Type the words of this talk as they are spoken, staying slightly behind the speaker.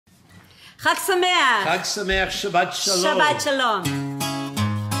Chag Sameach. Chag Sameach, Shabbat Shalom. Shabbat Shalom.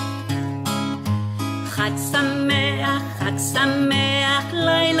 Chag Sameach,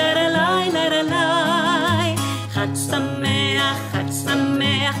 lai la la lai la la lai. Chag Sameach,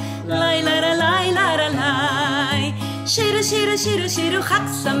 lai la la lai la la lai. Shiru, shiru, shiru, shiru, Chag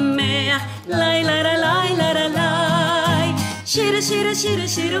Sameach, lai la la lai la la lai. Shiru, shiru, shiru,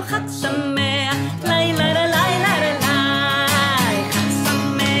 shiru, Chag Sameach, lai la la lai la la lai.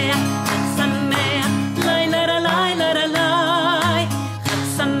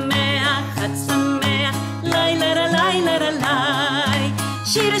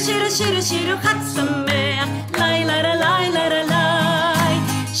 Shiru, shiru, shiru, shiru, Chag Sameach, lai la la lai la la lai.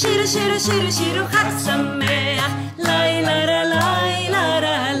 Shiru, shiru, shiru, shiru, Chag Sameach, lai la la lai la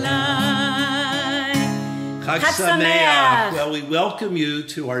la lai. Chag Sameach. Well, we welcome you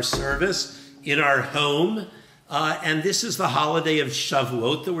to our service in our home. And this is the holiday of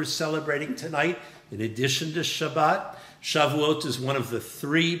Shavuot that we're celebrating tonight. In addition to Shabbat, Shavuot is one of the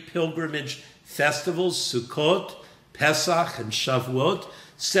 3 pilgrimage festivals, Sukkot, Pesach, and Shavuot.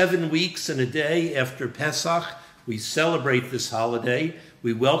 7 weeks and a day after Pesach, we celebrate this holiday.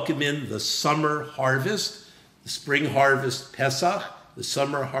 We welcome in the summer harvest, the spring harvest Pesach, the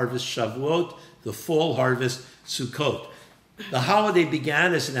summer harvest Shavuot, the fall harvest Sukkot. The holiday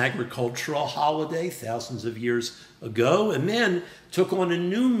began as an agricultural holiday thousands of years ago and then took on a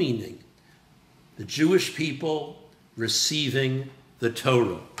new meaning, the Jewish people receiving the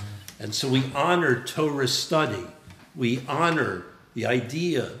Torah. And so we honor Torah study. We honor the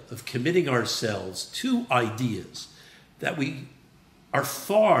idea of committing ourselves to ideas that we are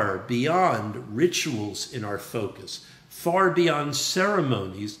far beyond rituals in our focus, far beyond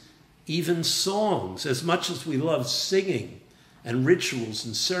ceremonies, even songs. As much as we love singing and rituals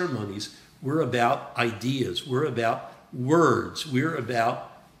and ceremonies, we're about ideas. We're about words. We're about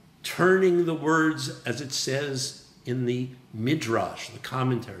turning the words, as it says in the Midrash, the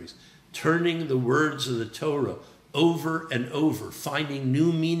commentaries, turning the words of the Torah over and over, finding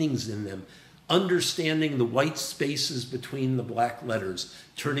new meanings in them, understanding the white spaces between the black letters,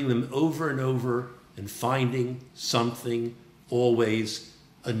 turning them over and over and finding something always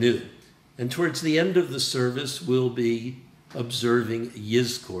anew. And towards the end of the service, we'll be observing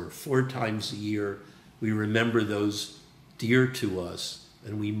Yizkor. 4 times a year, we remember those dear to us,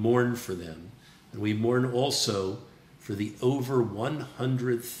 and we mourn for them. And we mourn also for the over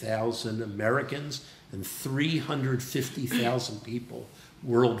 100,000 Americans and 350,000 people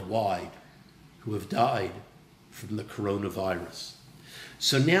worldwide who have died from the coronavirus.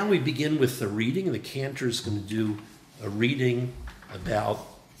 So now we begin with the reading. The Cantor is going to do a reading about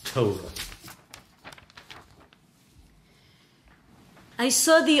Torah. I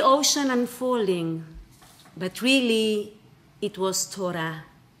saw the ocean unfolding, but really it was Torah.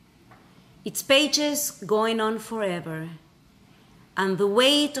 Its pages going on forever, and the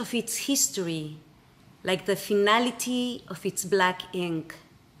weight of its history like the finality of its black ink,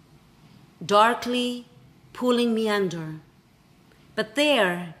 darkly pulling me under. But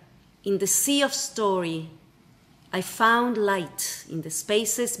there, in the sea of story, I found light in the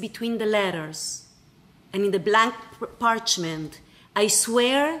spaces between the letters, and in the blank parchment, I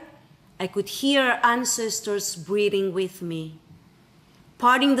swear I could hear ancestors breathing with me,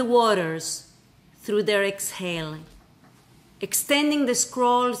 parting the waters through their exhale, extending the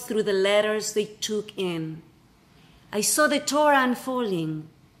scroll through the letters they took in. I saw the Torah unfolding,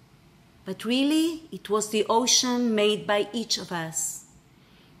 but really it was the ocean made by each of us,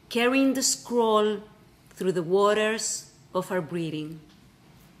 carrying the scroll through the waters of our breathing.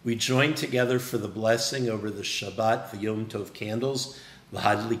 We join together for the blessing over the Shabbat v'Yom Tov candles,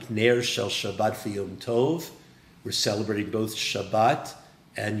 L'hadlik ner shel Shabbat v'Yom Tov. We're celebrating both Shabbat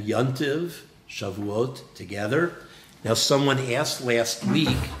and Yontiv, Shavuot, together. Now, someone asked last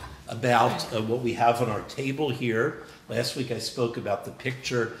week about what we have on our table here. Last week I spoke about the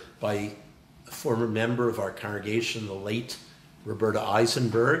picture by a former member of our congregation, the late Roberta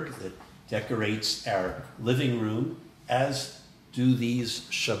Eisenberg, that decorates our living room, as do these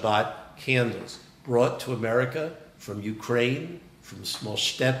Shabbat candles, brought to America from Ukraine, from small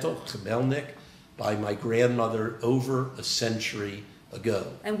shtetl, Chmelnik, by my grandmother over a century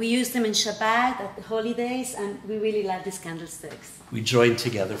ago. And we use them in Shabbat at the holidays, and we really love these candlesticks. We join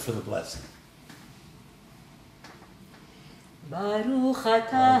together for the blessing. Baruch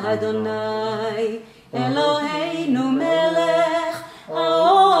atah Adonai, Eloheinu melech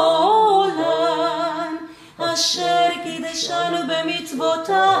haolam, asher kideshanu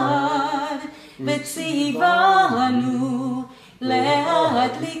b'mitzvotav, v'tzivanu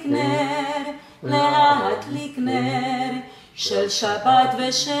להדליק נר, להדליק נר, של שבת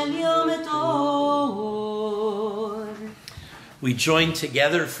ושל יום טוב. We join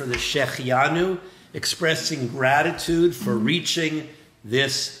together for the Shechianu, expressing gratitude for reaching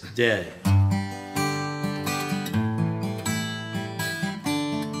this day.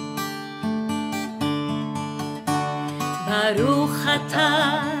 ברוך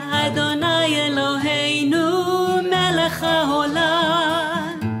אתה, אדוני אלוהינו, מלך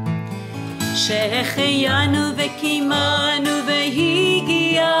העולם, שהחיינו וקיימנו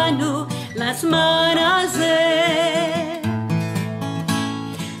והגיענו לזמן הזה.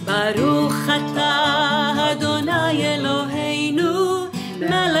 ברוך אתה, אדוני אלוהינו,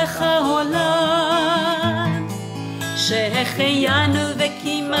 מלך העולם, שהחיינו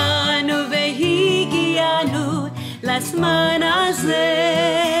וקיימנו והגיענו לזמן הזה.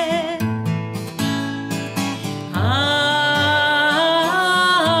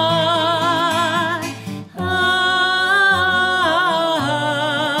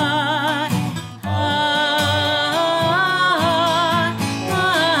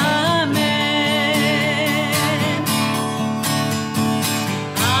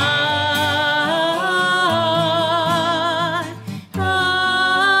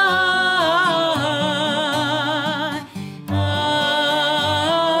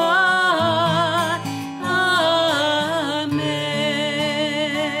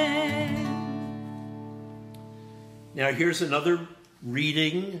 Here's another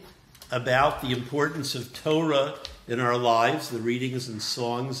reading about the importance of Torah in our lives. The readings and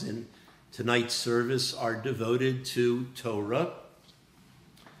songs in tonight's service are devoted to Torah.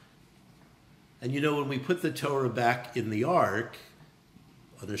 And you know, when we put the Torah back in the ark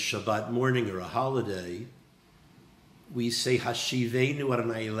on a Shabbat morning or a holiday, we say, Hashivenu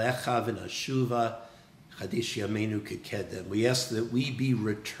Adonai Elecha v'nashuva chadish yameinu kekedem. We ask that we be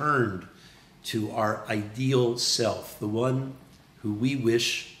returned to our ideal self, the one who we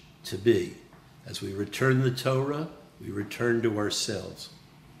wish to be. As we return the Torah, we return to ourselves.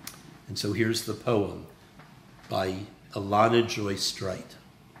 And so here's the poem by Alana Joy Strite.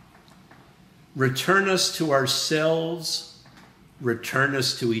 Return us to ourselves, return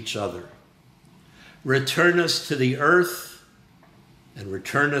us to each other. Return us to the earth, and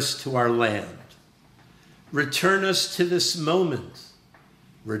return us to our land. Return us to this moment.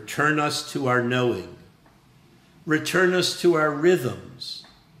 Return us to our knowing. Return us to our rhythms.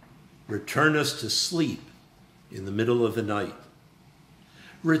 Return us to sleep in the middle of the night.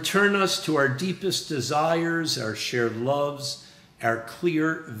 Return us to our deepest desires, our shared loves, our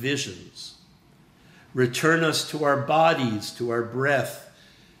clear visions. Return us to our bodies, to our breath,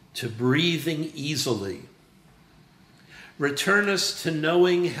 to breathing easily. Return us to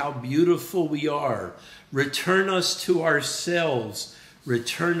knowing how beautiful we are. Return us to ourselves.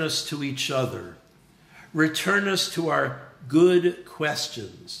 Return us to each other. Return us to our good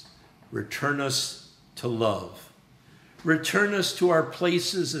questions. Return us to love. Return us to our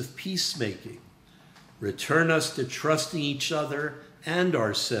places of peacemaking. Return us to trusting each other and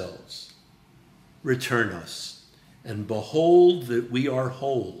ourselves. Return us, and behold that we are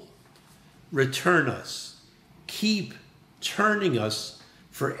whole. Return us. Keep turning us,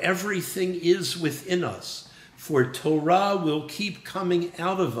 for everything is within us. For Torah will keep coming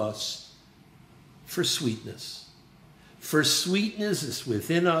out of us for sweetness. For sweetness is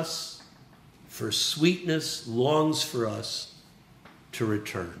within us. For sweetness longs for us to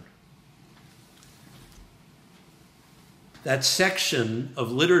return. That section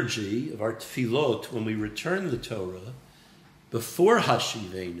of liturgy, of our tefillot, when we return the Torah, before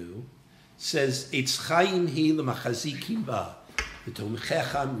Hashivenu, says, Eitz chaim hi l'machazikim ba,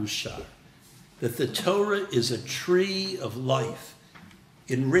 v'tomchecha mushar. That the Torah is a tree of life,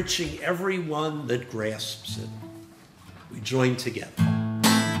 enriching everyone that grasps it. We join together.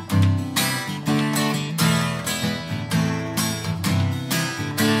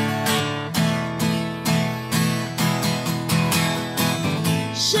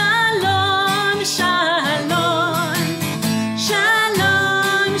 Shalom, shalom,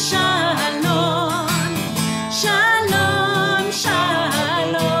 shalom, shalom, shalom, shalom.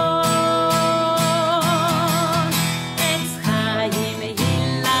 עץ חיים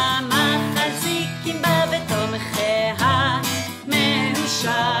היא למחזיקים בה ותומכיה,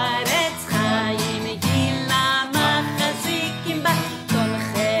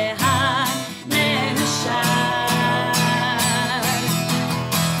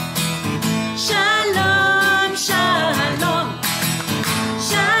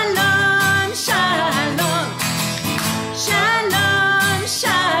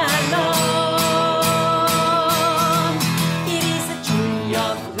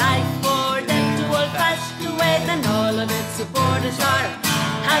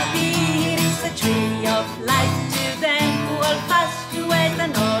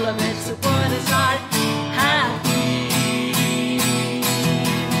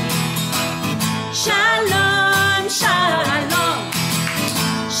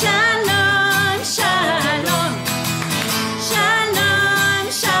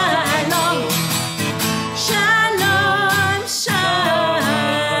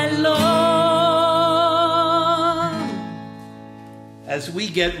 As we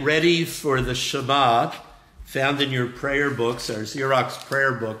get ready for the Shabbat, found in your prayer books, our Xerox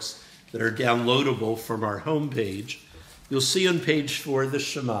prayer books that are downloadable from our homepage, you'll see on page 4 the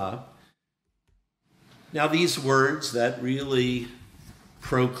Shema. Now these words that really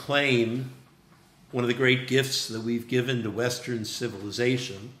proclaim one of the great gifts that we've given to Western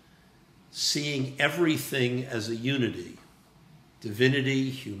civilization, seeing everything as a unity, divinity,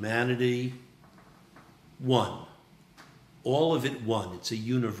 humanity, one. All of it one. It's a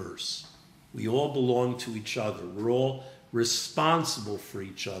universe. We all belong to each other. We're all responsible for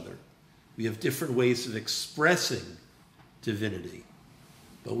each other. We have different ways of expressing divinity,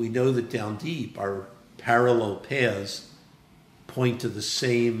 but we know that down deep our parallel paths point to the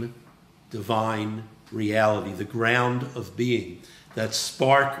same divine reality, the ground of being, that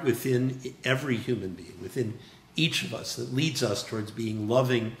spark within every human being, within each of us, that leads us towards being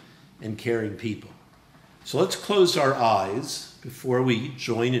loving and caring people. So let's close our eyes before we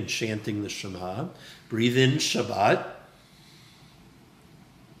join in chanting the Shema. Breathe in Shabbat.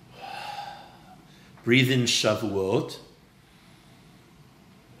 Breathe in Shavuot.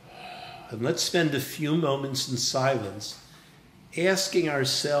 And let's spend a few moments in silence asking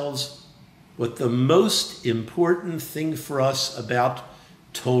ourselves what the most important thing for us about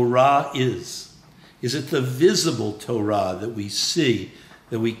Torah is. Is it the visible Torah that we see,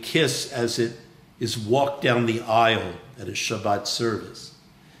 that we kiss as it is walked down the aisle at a Shabbat service?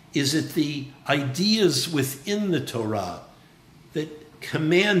 Is it the ideas within the Torah that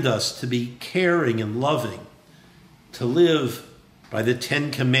command us to be caring and loving, to live by the 10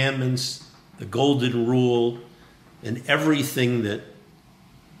 Commandments, the Golden Rule, and everything that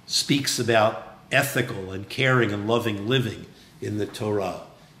speaks about ethical and caring and loving living in the Torah?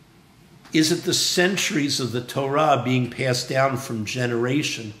 Is it the centuries of the Torah being passed down from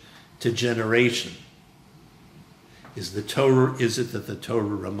generation to generation? Is it that the Torah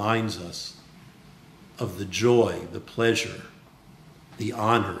reminds us of the joy, the pleasure, the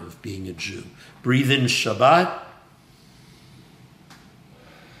honor of being a Jew? Breathe in Shabbat.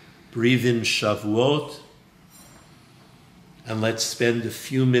 Breathe in Shavuot. And let's spend a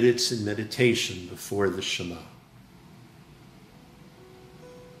few minutes in meditation before the Shema.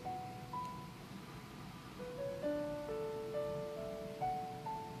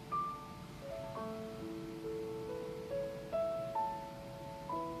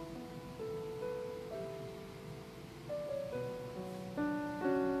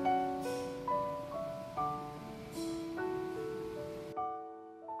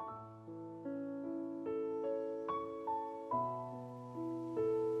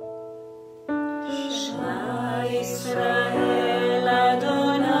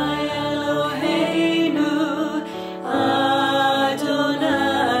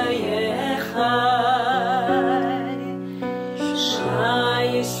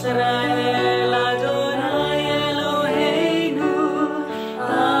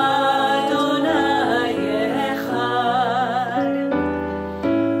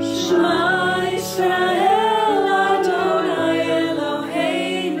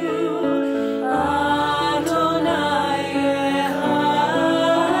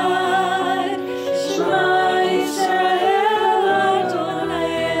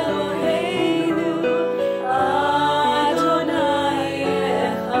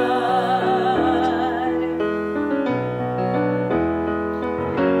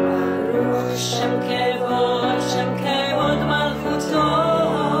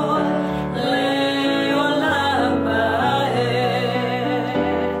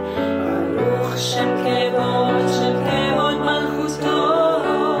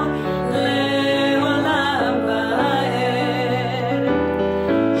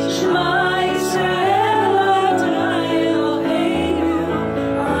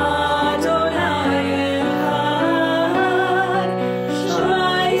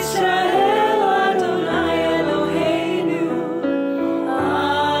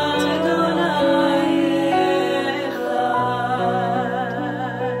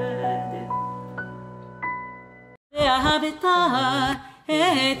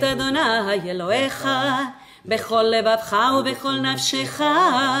 את אדוני אלוהיך בכל לבבך ובכל נפשך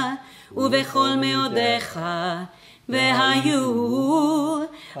ובכל מאודיך, והיו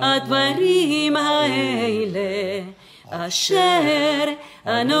הדברים האלה אשר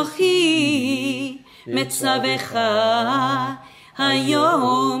אנוכי מצווך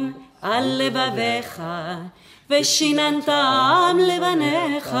היום על לבביך, ושיננתם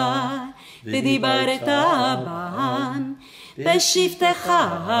לבניך ודיברת בם בשבתך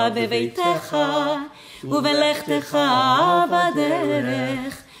בביתך ובלכתך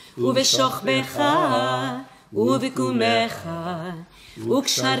בדרך ובשוכבך ובקומך,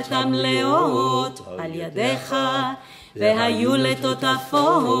 וקשרתם לאות על ידיך, והיו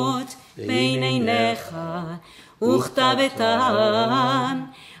לטוטפות בין עיניך, וכתבתם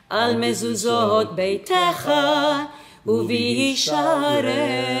על מזוזות ביתך ובישעריך.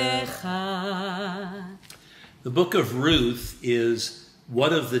 The book of Ruth is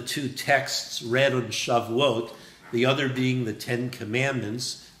one of the two texts read on Shavuot, the other being the Ten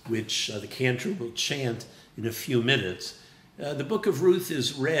Commandments, which the Cantor will chant in a few minutes. The book of Ruth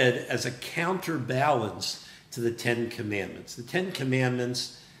is read as a counterbalance to the Ten Commandments. The Ten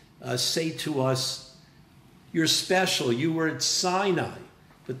Commandments say to us, you're special, you were at Sinai,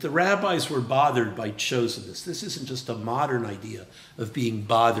 but the rabbis were bothered by chosenness. This isn't just a modern idea of being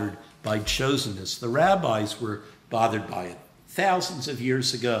bothered by chosenness. The rabbis were bothered by it thousands of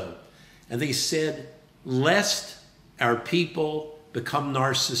years ago. And they said, lest our people become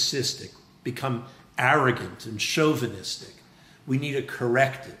narcissistic, become arrogant and chauvinistic, we need a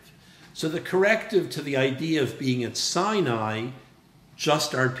corrective. So the corrective to the idea of being at Sinai,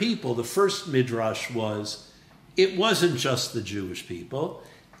 just our people, the first midrash was, it wasn't just the Jewish people.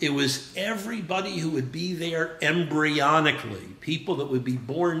 It was everybody who would be there embryonically, people that would be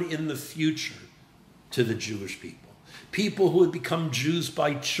born in the future to the Jewish people, people who would become Jews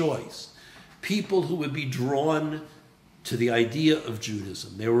by choice, people who would be drawn to the idea of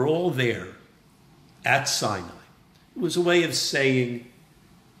Judaism. They were all there at Sinai. It was a way of saying,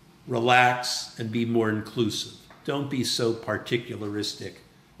 relax and be more inclusive. Don't be so particularistic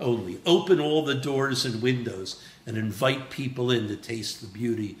only. Open all the doors and windows and invite people in to taste the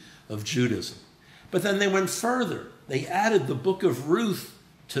beauty of Judaism. But then they went further. They added the book of Ruth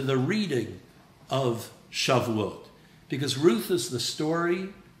to the reading of Shavuot, because Ruth is the story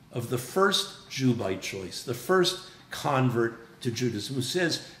of the first Jew by choice, the first convert to Judaism, who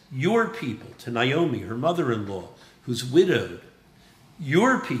says, your people, to Naomi, her mother-in-law, who's widowed,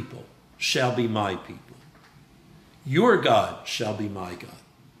 your people shall be my people. Your God shall be my God.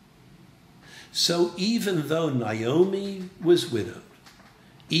 So even though Naomi was widowed,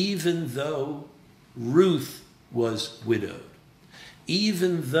 even though Ruth was widowed,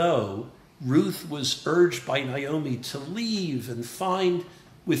 even though Ruth was urged by Naomi to leave and find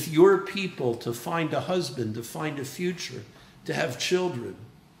with your people, to find a husband, to find a future, to have children,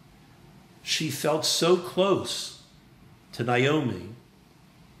 she felt so close to Naomi,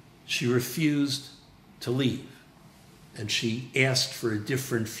 she refused to leave. And she asked for a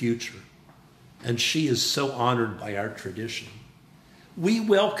different future. And she is so honored by our tradition. We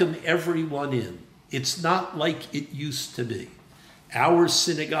welcome everyone in. It's not like it used to be. Our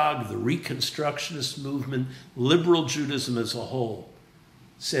synagogue, the Reconstructionist movement, liberal Judaism as a whole,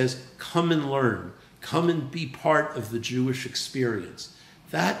 says, come and learn. Come and be part of the Jewish experience.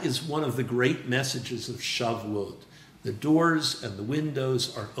 That is one of the great messages of Shavuot. The doors and the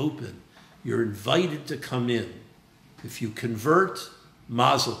windows are open. You're invited to come in. If you convert,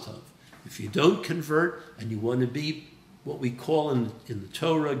 mazel tov. If you don't convert and you want to be what we call in the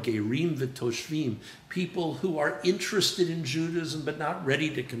Torah, gerim v'toshvim, people who are interested in Judaism but not ready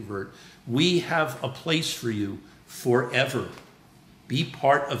to convert, we have a place for you forever. Be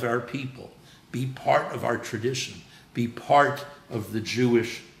part of our people. Be part of our tradition. Be part of the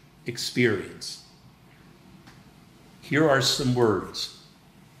Jewish experience. Here are some words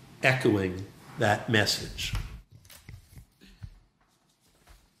echoing that message.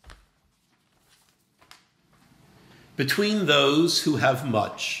 Between those who have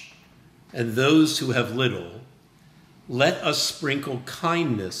much and those who have little, let us sprinkle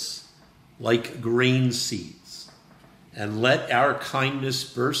kindness like grain seeds, and let our kindness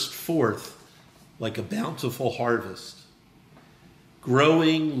burst forth like a bountiful harvest,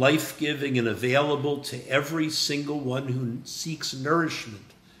 growing, life-giving, and available to every single one who seeks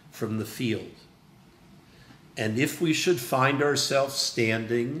nourishment from the field. And if we should find ourselves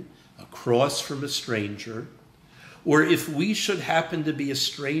standing across from a stranger, or if we should happen to be a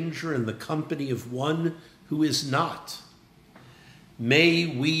stranger in the company of one who is not, may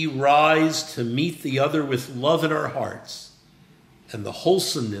we rise to meet the other with love in our hearts and the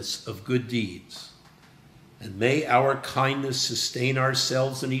wholesomeness of good deeds. And may our kindness sustain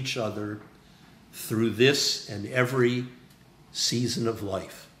ourselves and each other through this and every season of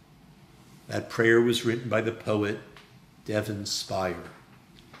life. That prayer was written by the poet Devin Spire.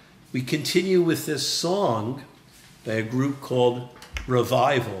 We continue with this song by a group called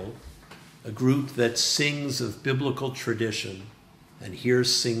Revival, a group that sings of biblical tradition, and here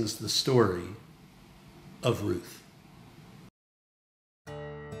sings the story of Ruth.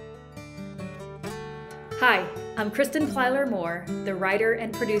 Hi, I'm Kristen Plyler Moore, the writer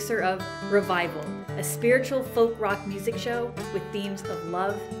and producer of Revival, a spiritual folk rock music show with themes of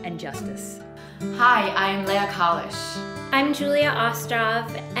love and justice. Hi, I'm Leah Kalish. I'm Julia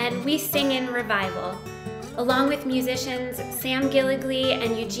Ostrov, and we sing in Revival. Along with musicians Sam Gilligley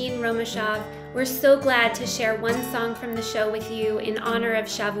and Eugene Romashov, we're so glad to share one song from the show with you in honor of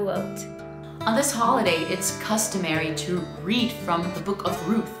Shavuot. On this holiday, it's customary to read from the book of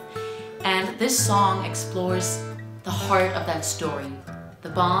Ruth, and this song explores the heart of that story, the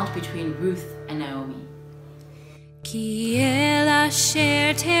bond between Ruth and Naomi. Ki el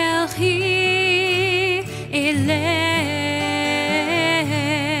asher telchi elech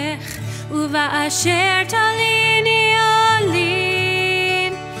uva asher talini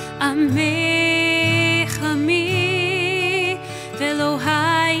alin amech ami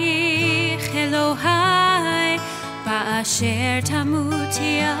velohayich Elohai ba'asher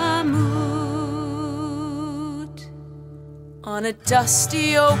tamuti amut. On a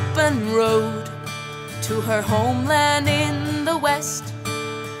dusty open road to her homeland in the west,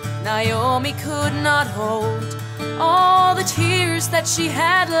 Naomi could not hold all the tears that she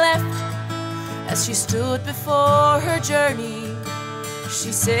had left. As she stood before her journey,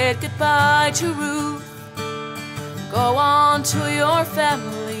 she said goodbye to Ruth. Go on to your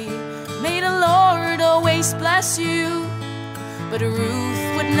family, may the Lord always bless you. But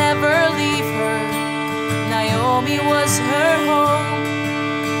Ruth would never leave her, Naomi was her home.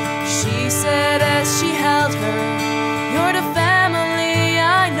 She said as she held her, you're the family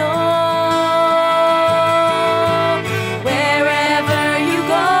I know. Wherever you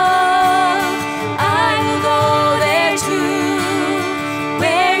go, I will go there too.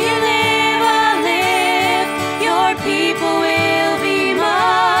 Where you live, I'll live. Your people will be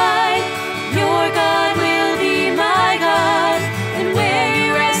mine. Your God will be my God. And where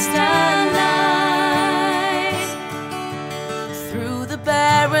you rest, I'll lie. Through the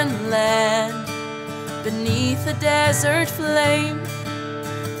barren land, beneath the desert flame,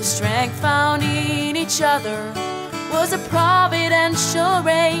 the strength found in each other was a providential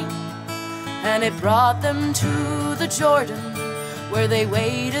rain, and it brought them to the Jordan, where they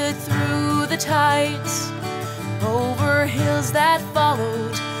waded through the tides, over hills that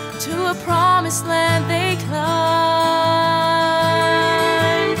followed to a promised land they climbed.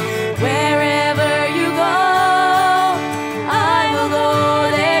 Wherever you go, I will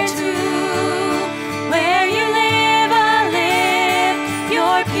go there too. Where you live, I'll live.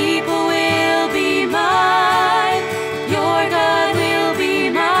 Your people will be mine. Your God will be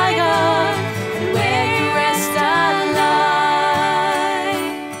my God. And where you rest, I'll lie.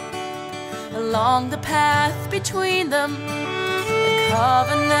 Along the path between them, a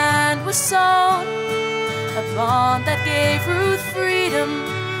covenant was sown, a bond that gave Ruth freedom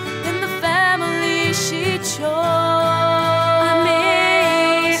in the family she chose.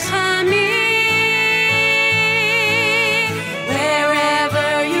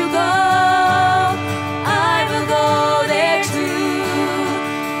 Wherever you go, I will go there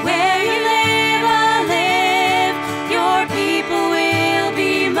too. Where you live, I'll live. Your people will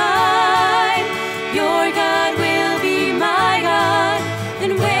be mine. Your God will be my God.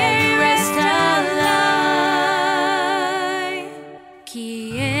 And where you rest, I'll lie.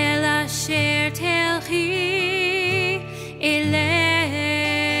 Ki el asher telchi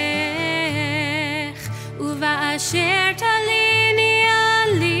elech uva asher talini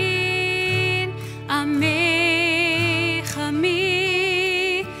alin amech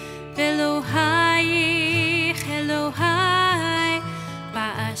ami velohayich Elohai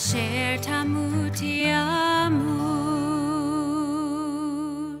ba'asher tamuti amut.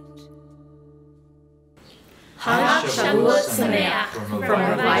 Chag Shavuot Sameach from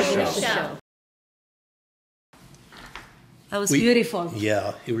Revival Show. That was beautiful.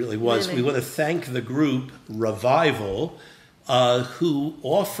 Yeah, it really was. Really. We want to thank the group Revival, who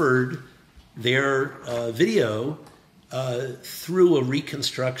offered their video through a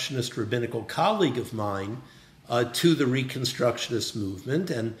Reconstructionist rabbinical colleague of mine to the Reconstructionist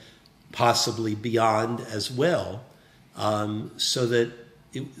movement and possibly beyond as well, so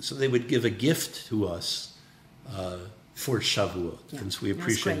they would give a gift to us for Shavuot. Yeah, and so we that's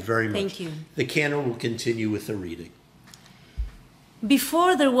appreciate it great. very much. Thank you. The Cantor will continue with the reading.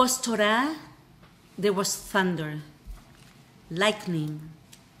 Before there was Torah, there was thunder, lightning,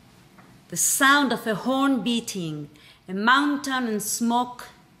 the sound of a horn beating, a mountain and smoke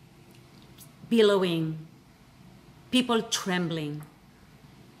billowing, people trembling.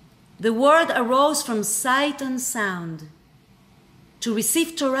 The word arose from sight and sound. To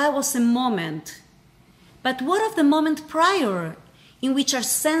receive Torah was a moment, but what of the moment prior, in which our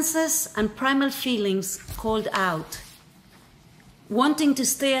senses and primal feelings called out? Wanting to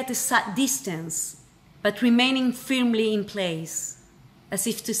stay at a distance, but remaining firmly in place, as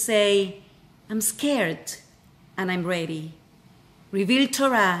if to say, I'm scared and I'm ready. Reveal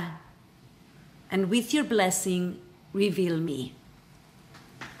Torah, and with your blessing, reveal me.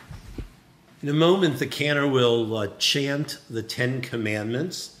 In a moment, the Cantor will chant the 10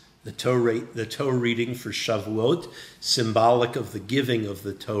 Commandments, the Torah reading for Shavuot, symbolic of the giving of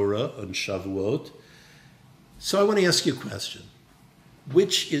the Torah on Shavuot. So I want to ask you a question.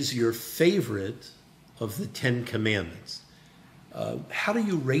 Which is your favorite of the 10 Commandments? How do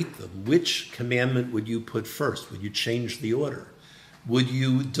you rate them? Which commandment would you put first? Would you change the order? Would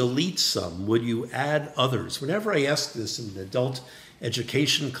you delete some? Would you add others? Whenever I ask this in an adult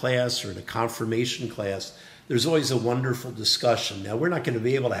education class or in a confirmation class, there's always a wonderful discussion. Now, we're not going to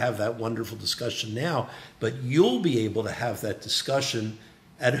be able to have that wonderful discussion now, but you'll be able to have that discussion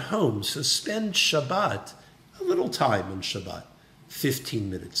at home. So spend Shabbat, a little time on Shabbat, 15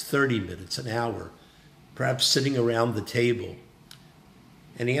 minutes, 30 minutes, an hour, perhaps sitting around the table,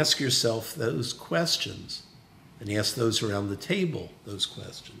 and ask yourself those questions, and ask those around the table those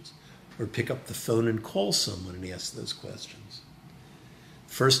questions, or pick up the phone and call someone and ask those questions.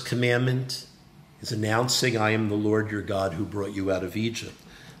 First commandment is announcing, I am the Lord your God who brought you out of Egypt.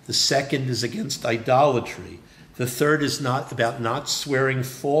 The second is against idolatry. The third is about not swearing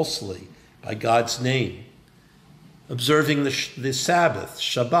falsely by God's name. Observing the Sabbath,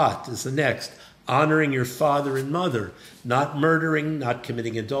 Shabbat, is the next. Honoring your father and mother, not murdering, not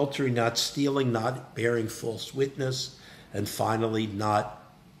committing adultery, not stealing, not bearing false witness, and finally, not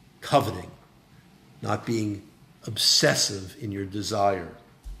coveting, not being obsessive in your desire.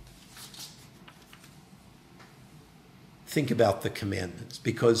 Think about the commandments,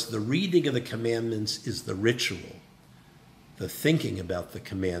 because the reading of the commandments is the ritual. The thinking about the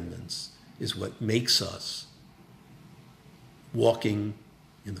commandments is what makes us walking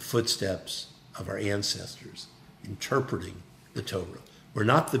in the footsteps of our ancestors, interpreting the Torah. We're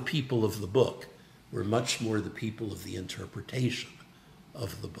not the people of the book. We're much more the people of the interpretation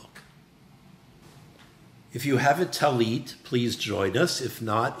of the book. If you have a talit, please join us. If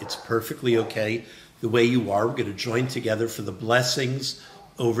not, it's perfectly okay the way you are. We're going to join together for the blessings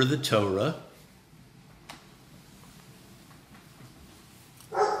over the Torah.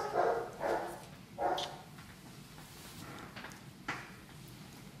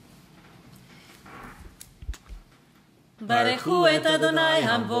 ברכו את אדוני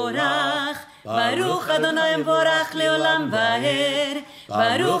המבורך, ברוך אדוני המבורך לעולם ועד,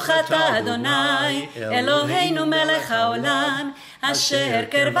 ברוך אתה אדוני, אלוהינו מלך העולם, אשר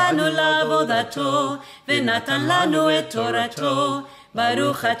קרבנו לעבודתו, ונתן לנו את תורתו,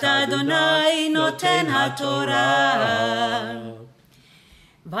 ברוך אתה אדוני נותן התורה.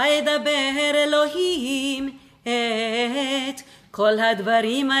 וידבר אלוהים את כל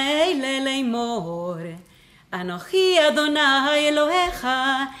הדברים האלה לאמור, אנוכי אדוני אלוהיך,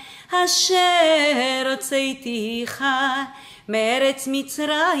 אשר הוצאתיך מארץ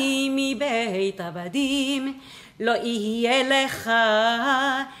מצרים מבית עבדים, לא יהיה לך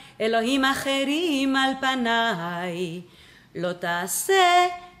אלוהים אחרים על פניי, לא תעשה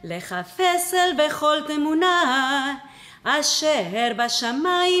לך פסל בכל תמונה, אשר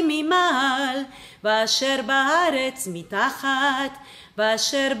בשמיים ממעל, ואשר בארץ מתחת,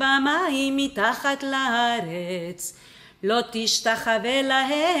 ואשר במים מתחת לארץ, לא תשתחווה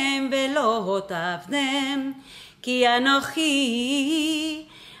להם ולא תעבדם, כי אנוכי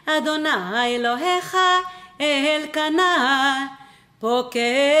אדוני אלוהיך אלקנה פוקר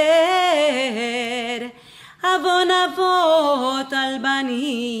עוון אבות על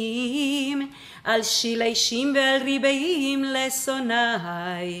בנים, על שילשים ועל ריבעים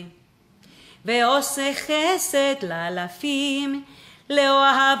לשונאי, ועושה חסד לאלפים,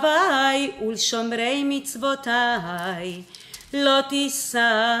 לאוהבי ולשומרי מצוותי, לא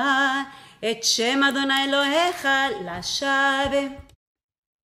תישא את שם אדוני אלוהיך לשווא,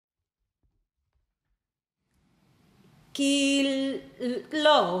 כי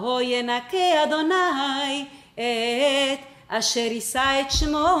לא ינקה אדוני את אשר יישא את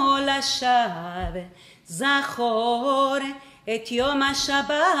שמו לשווא, זכור את יום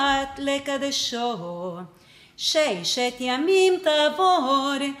השבת לקדשו, 6 ימים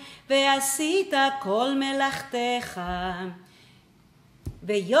תעבור ועשית כל מלאכתך,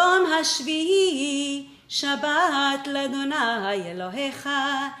 ויום השביעי שבת לאדוני אלוהיך,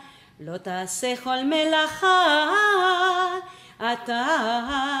 לא תעשה כל מלאכה אתה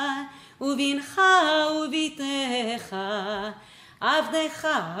ובנך ובתך, עבדך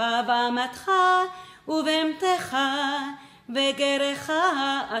ואמתך ובהמתך וגרך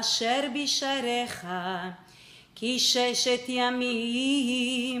אשר בשעריך, כי 6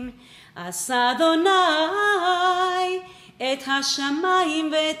 ימים עשה אדוני את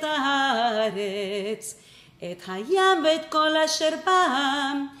השמיים ואת הארץ, את הים ואת כל אשר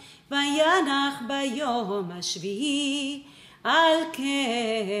בם, וינח ביום השביעי. על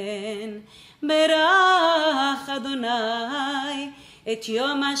כן ברך אדוני את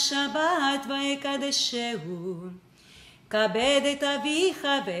יום השבת ויקדשהו. כבד את אביך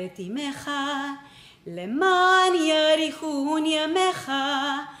ואת אמך, למען יאריכון ימיך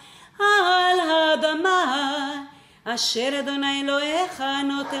על האדמה אשר אדוני אלוהיך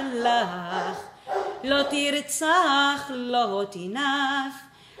נותן לך. לא תרצח, לא תנף,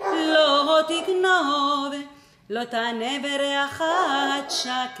 לא תגנוב, לא תענה ברעך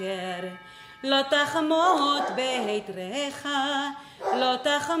שקר, לא תחמוד בית רעך, לא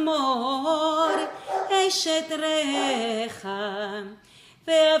תחמור אשת רעך.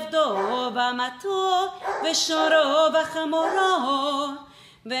 ועבדו במתו ושורו בחמורו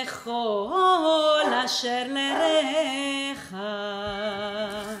וכל אשר לרעך.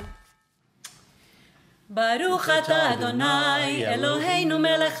 ברוך אתה אדוני אלוהינו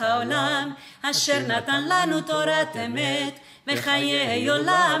מלך העולם, אשר נתן לנו תורת אמת וחיי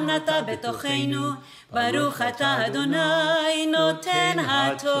עולם נטע בתוכנו. ברוך אתה אדוני נותן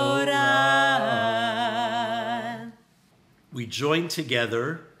התורה. We join together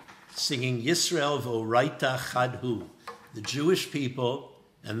singing Yisrael V'oraita Chadhu. The Jewish people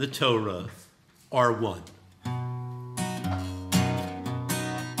and the Torah are one.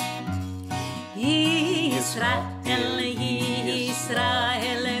 Yisrael,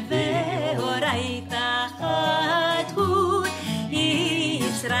 Yisrael, V'oraita Chadhu.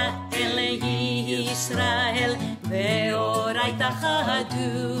 Yisrael, Yisrael, V'oraita Chadhu.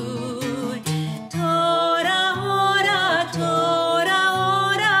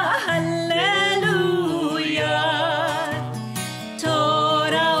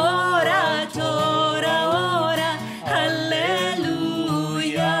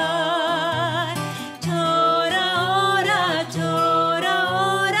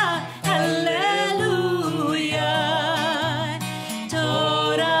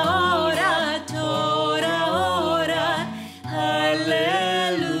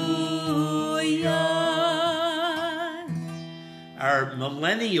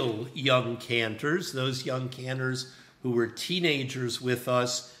 Millennial young cantors, those young cantors who were teenagers with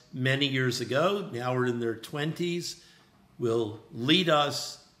us many years ago, now are in their 20s, will lead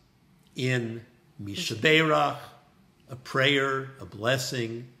us in Mishaberach, a prayer, a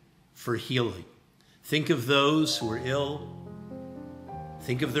blessing for healing. Think of those who are ill,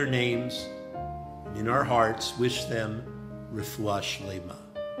 think of their names, and in our hearts wish them refuah shlema.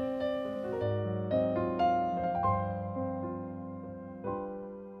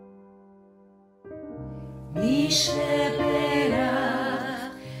 Mishaberach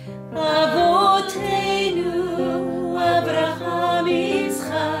Avotenu Avraham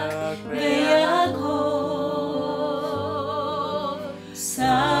Yitzchak veYaakov,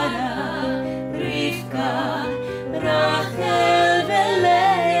 Sarah, Rivka, Rachel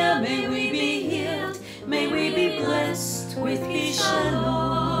veLeah. May we be healed, may we be blessed with His shalom.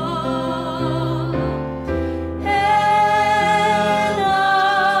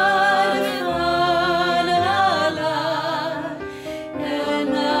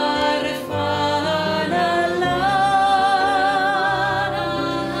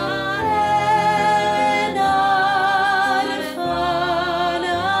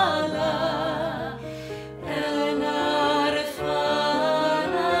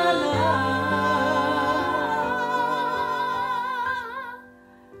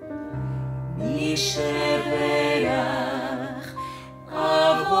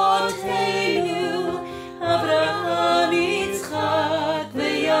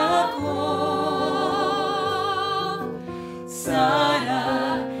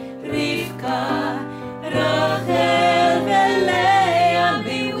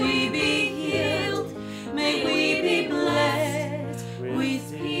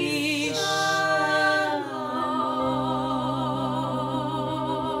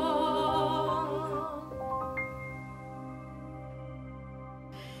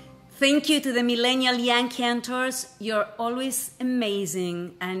 Thank you to the Millennial Young Cantors. You're always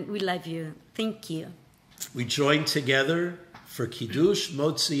amazing, and we love you. Thank you. We join together for Kiddush,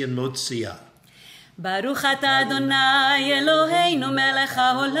 Motzi, and Motzia. Baruch atah Adonai Eloheinu melech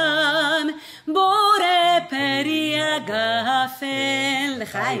haolam, borei peri hagafel.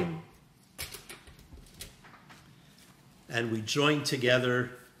 L'chaim. And we join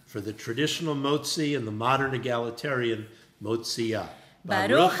together for the traditional Motzi and the modern egalitarian Motzia.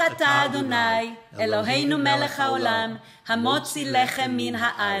 Baruch atah Adonai, Eloheinu melech haolam, hamotzi lechem min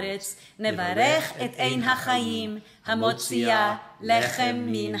haaretz, nevarech et ein hachayim, hamotzia lechem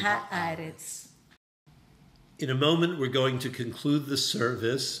min haaretz. In a moment, we're going to conclude the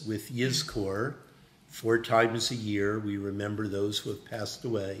service with Yizkor. 4 times a year, we remember those who have passed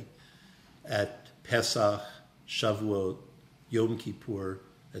away at Pesach, Shavuot, Yom Kippur,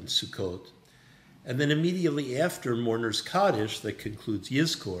 and Sukkot. And then immediately after Mourner's Kaddish that concludes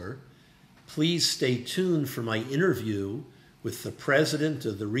Yizkor, please stay tuned for my interview with the president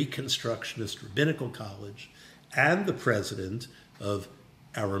of the Reconstructionist Rabbinical College and the president of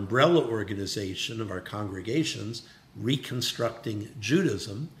our umbrella organization of our congregations, Reconstructing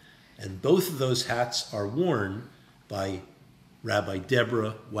Judaism, and both of those hats are worn by Rabbi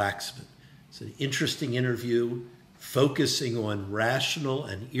Deborah Waxman. It's an interesting interview focusing on rational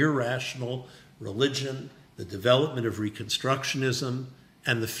and irrational religion, the development of Reconstructionism,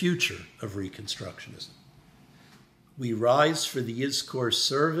 and the future of Reconstructionism. We rise for the Yizkor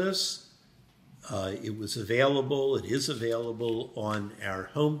service. It is available on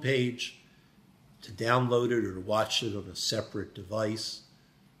our homepage to download it or to watch it on a separate device.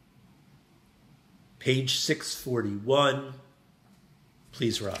 Page 641,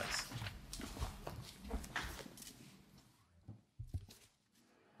 please rise.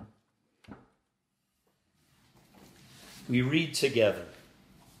 We read together.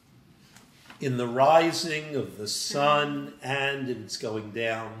 In the rising of the sun and in its going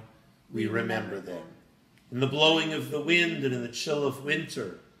down, we remember them. In the blowing of the wind and in the chill of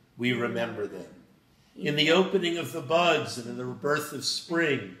winter, we remember them. In the opening of the buds and in the birth of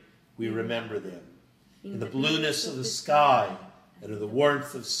spring, we remember them. In the blueness of the sky and in the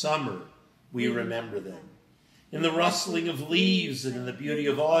warmth of summer, we remember them. In the rustling of leaves and in the beauty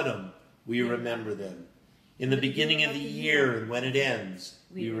of autumn, we remember them. In the beginning of the year and when it ends,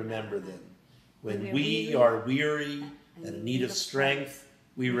 we remember them. When we are weary and in need of strength,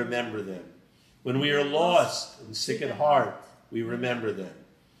 we remember them. When we are lost and sick at heart, we remember them.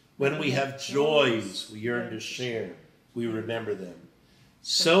 When we have joys we yearn to share, we remember them.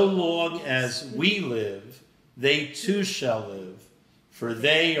 So long as we live, they too shall live, for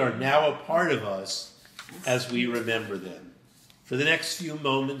they are now a part of us as we remember them. For the next few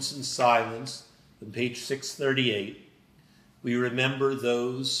moments in silence, on page 638, we remember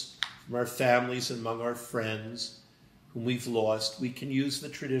those from our families and among our friends whom we've lost. We can use the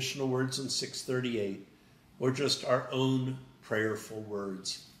traditional words in 638 or just our own prayerful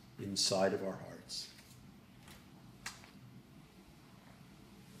words inside of our hearts.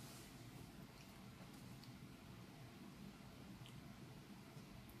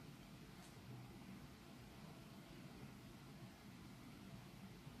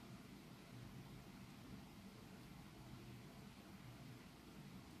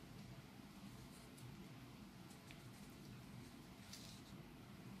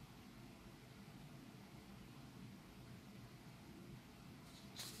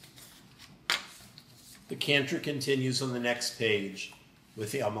 The Cantor continues on the next page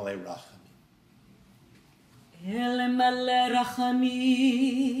with the Amalei Rachamim. El Malei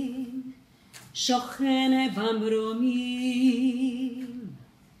Rachamim, Shochen Vamromim,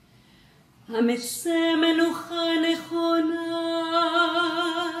 Hametzeh Menucha Nechona,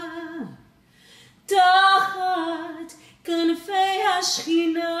 Tachat Kanfei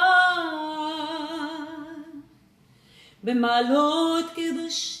Hashchina, B'malot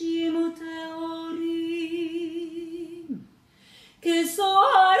Kedoshim Uteorim,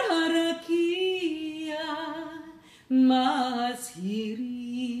 כזוהר הרקיע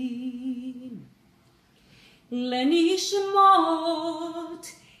מזהירים לנשמות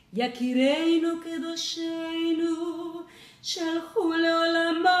יקירינו קדושינו שלחו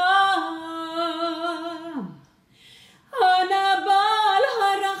לעולמם הנבל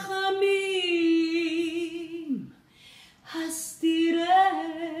הרחמים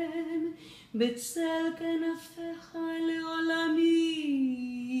הסתירם בצל כנפיך לעולמים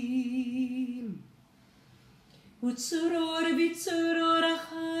וצרור בצרור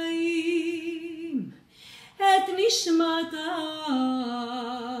החיים את נשמתם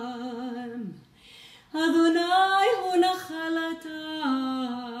אדוני הוא נחלתם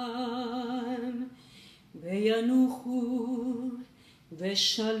וינוחו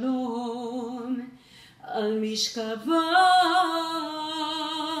ושלום על משכבם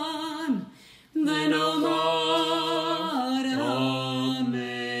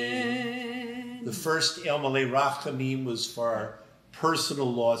The first El Malei Rachamim was for our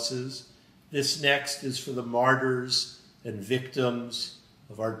personal losses. This next is for the martyrs and victims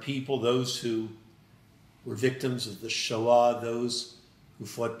of our people, those who were victims of the Shoah, those who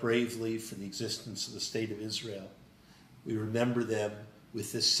fought bravely for the existence of the state of Israel. We remember them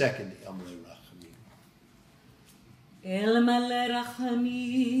with this second El Malei Rachamim. El Malei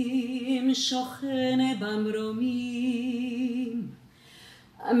Rachamim shochen במרומים,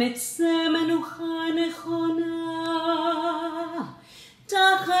 המצא מנוחה נכונה,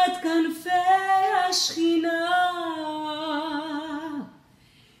 תחת כנפי השכינה,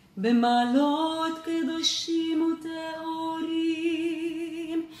 במעלות קדושים וטהורים,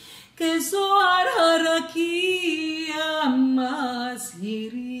 כזוהר הרקיע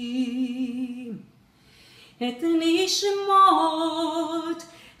מזהירים. את נשמות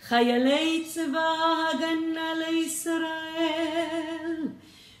חיילי צבא הגנה לישראל,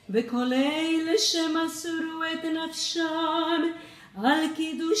 וכל אלה שמסרו את נפשם על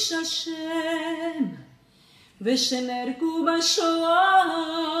קידוש השם, ושנהרגו בשואה,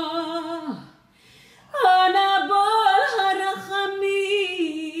 אנא בוא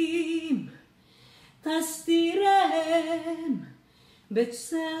הרחמים, תסתירם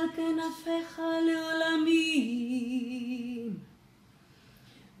בצל כנפיך לעולמים,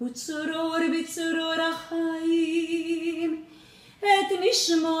 וצרור בצרור החיים את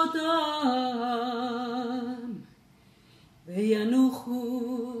נשמותם,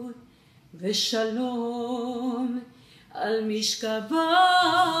 וינוחו ושלום על משכבם,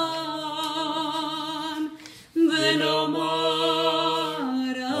 ונאמר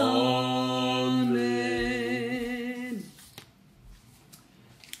אמן.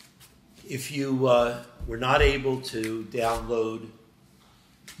 If you were not able to download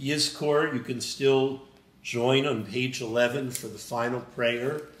Yizkor, you can still join on page 11 for the final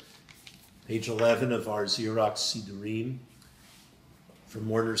prayer, page 11 of our Xerox Sidurim. For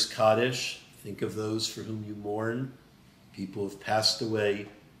mourners Kaddish, think of those for whom you mourn, people who have passed away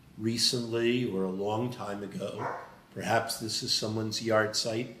recently or a long time ago. Perhaps this is someone's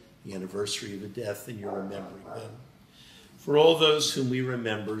yahrzeit, the anniversary of a death, and you're remembering them. For all those whom we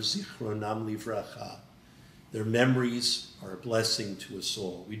remember, Zichronam Livracha, their memories are a blessing to us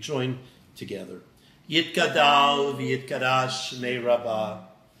all. We join together. Yitkadal v'yitkadash shmei Rabbah,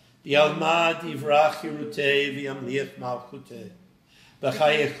 v'yalmad yivrach Yerutei v'yamliach malchutei,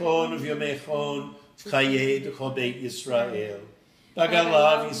 v'chayechon v'yomechon v'chayei d'chol Beit Yisrael,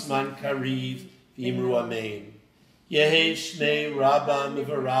 v'galav yizman kariv v'imru amen. Yehei shmei Rabbah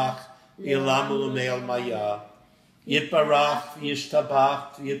mivarach v'yalamu l'meil maya, yitbarach v'yishtabach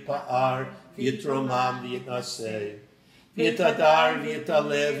v'yitpa'ar v'yitromam v'yitnaseh, v'yitadar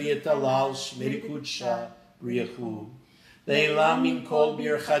v'yitalev v'yitalal shmei kudsha riyachu, ve'elam min kol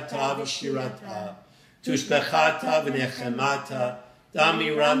birchata v'shirata, tushbechata v'nechemata,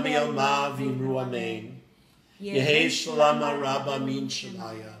 damiram b'yalma v'imru amen. Yehei shalom rabba min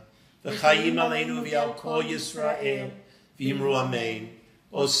shemaya, v'chayim aleinu v'yal kol Yisrael v'imru amen.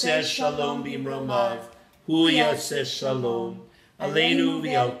 Oseh shalom b'imromav, hu yaseh shalom, aleinu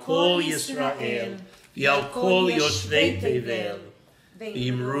v'yal kol Yisrael v'yal kol yoshvei tevel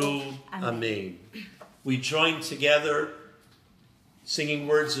v'imru amen. We join together singing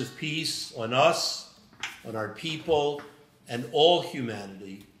words of peace on us, on our people, and all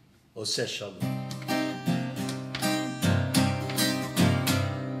humanity. Oseh shalom.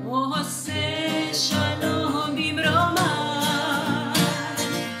 Oseh shalom b'imromav,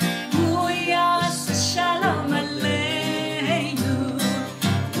 hu yaseh shalom aleinu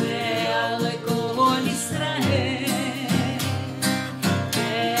ve'al kol Yisrael,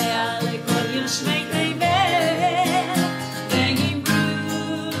 ve'al kol yoshvei tevel v'imru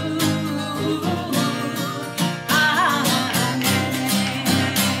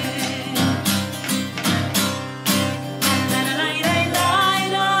amen.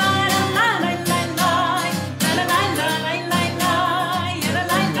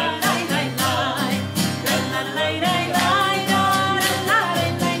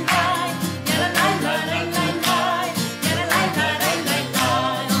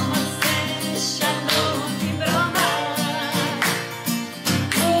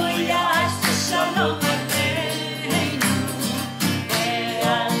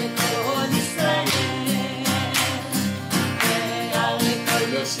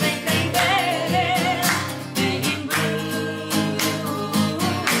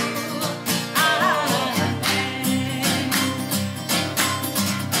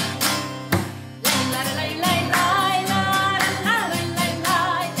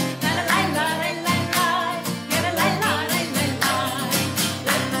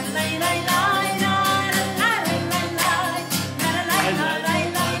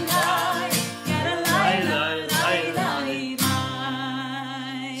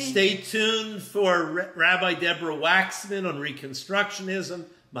 Stay tuned for Rabbi Deborah Waxman on Reconstructionism,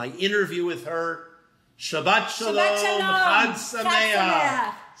 my interview with her. Shabbat Shalom, Chag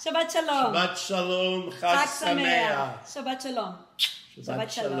Sameach. Shabbat Shalom. Shabbat Shalom, Chag Sameach. Shabbat Shalom. Shabbat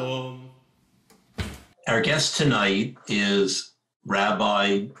Shalom. Our guest tonight is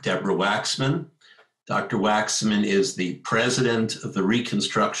Rabbi Deborah Waxman. Dr. Waxman is the president of the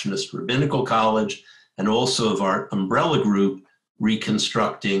Reconstructionist Rabbinical College and also of our umbrella group,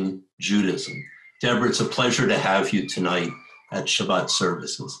 Reconstructing Judaism. Deborah, it's a pleasure to have you tonight at Shabbat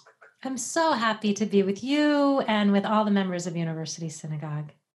services. I'm so happy to be with you and with all the members of University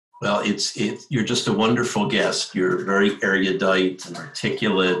Synagogue. Well, you're just a wonderful guest. You're very erudite and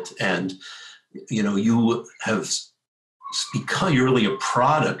articulate, and you have become, you're really a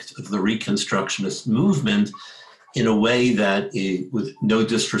product of the Reconstructionist movement in a way that, with no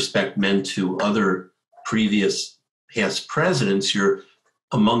disrespect meant to other past presidents, you're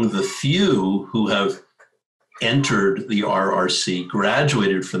among the few who have entered the RRC,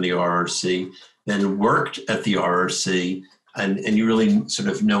 graduated from the RRC, then worked at the RRC, and you really sort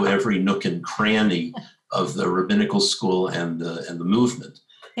of know every nook and cranny of the rabbinical school and the movement.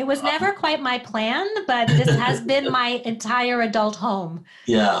 It was never quite my plan, but this has been my entire adult home.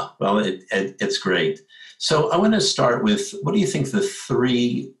 Yeah, well, it's great. So I want to start with, what do you think the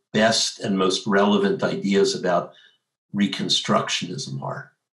three best and most relevant ideas about Reconstructionism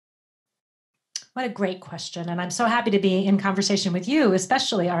are? What a great question. And I'm so happy to be in conversation with you,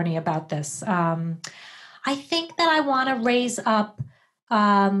 especially Arnie, about this. I think that I want to raise up,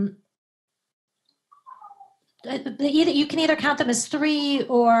 you can either count them as three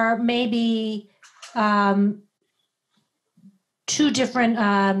or maybe two different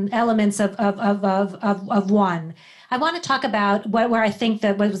elements of one. I want to talk about where I think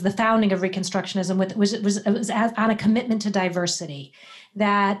that what was the founding of Reconstructionism was on a commitment to diversity.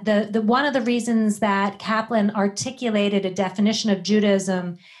 That the one of the reasons that Kaplan articulated a definition of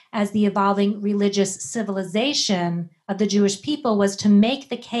Judaism as the evolving religious civilization of the Jewish people was to make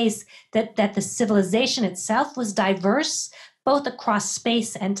the case that the civilization itself was diverse, both across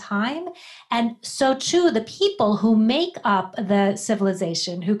space and time. And so too, the people who make up the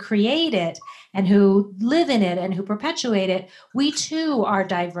civilization, who create it, and who live in it and who perpetuate it, we too are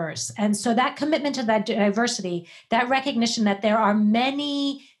diverse. And so that commitment to that diversity, that recognition that there are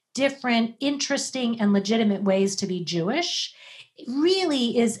many different, interesting, and legitimate ways to be Jewish,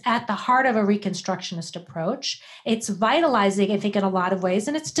 really is at the heart of a Reconstructionist approach. It's vitalizing, I think, in a lot of ways,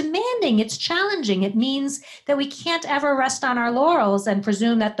 and it's demanding, it's challenging. It means that we can't ever rest on our laurels and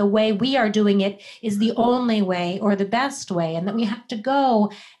presume that the way we are doing it is the only way or the best way, and that we have to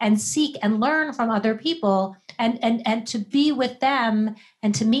go and seek and learn from other people and to be with them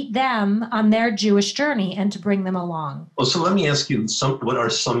and to meet them on their Jewish journey and to bring them along. Well, so let me ask you, what are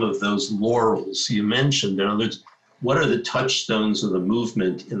some of those laurels you mentioned? In other words, what are the touchstones of the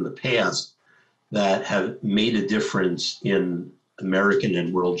movement in the past that have made a difference in American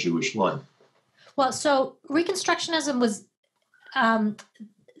and world Jewish life? Well, so Reconstructionism was,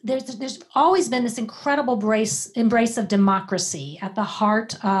 there's always been this incredible embrace of democracy at the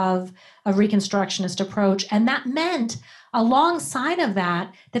heart of a Reconstructionist approach. And that meant, alongside of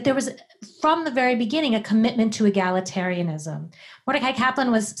that there was, from the very beginning, a commitment to egalitarianism. Mordecai Kaplan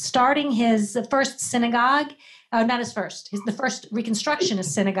was starting his first synagogue, the first Reconstructionist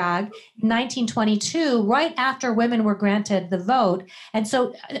synagogue in 1922, right after women were granted the vote. And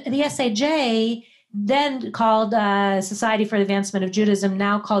so the SAJ, then called Society for the Advancement of Judaism,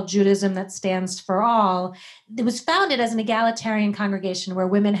 now called Judaism That Stands for All, it was founded as an egalitarian congregation where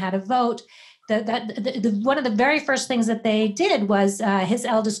women had a vote. One of the very first things that they did was his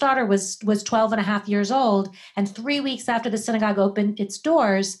eldest daughter was 12 and a half years old, and 3 weeks after the synagogue opened its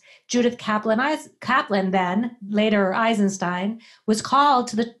doors, Judith Kaplan, then later Eisenstein, was called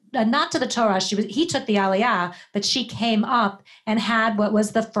to the not to the Torah. He took the Aliyah, but she came up and had what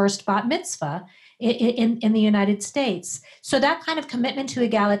was the first bat mitzvah in the United States. So that kind of commitment to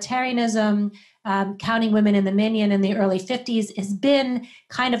egalitarianism, counting women in the minyan in the early 50s, has been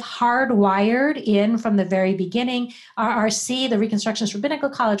kind of hardwired in from the very beginning. RRC, the Reconstructionist Rabbinical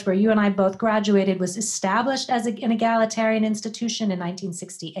College, where you and I both graduated, was established as an egalitarian institution in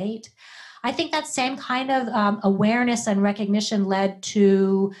 1968. I think that same kind of awareness and recognition led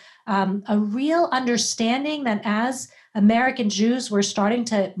to a real understanding that as American Jews were starting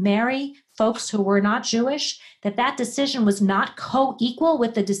to marry folks who were not Jewish, that decision was not co-equal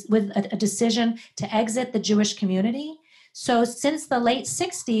with a decision to exit the Jewish community. So since the late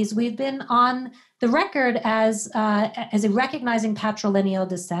 60s, we've been on the record as a recognizing patrilineal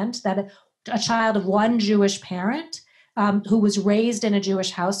descent, that a child of one Jewish parent who was raised in a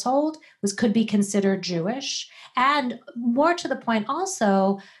Jewish household could be considered Jewish. And more to the point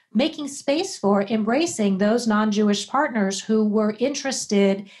also, making space for embracing those non-Jewish partners who were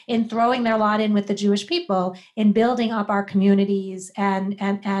interested in throwing their lot in with the Jewish people in building up our communities and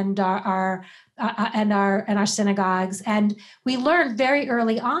our synagogues. And we learned very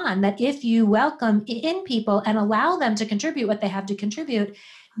early on that if you welcome in people and allow them to contribute what they have to contribute,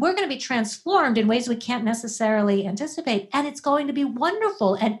 we're going to be transformed in ways we can't necessarily anticipate. And it's going to be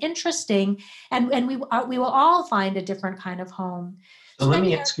wonderful and interesting. And we will all find a different kind of home. So let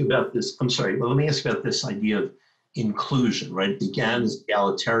me ask you about this. I'm sorry. Well, let me ask you about this idea of inclusion, right? It began as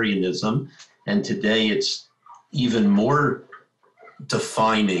egalitarianism, and today it's even more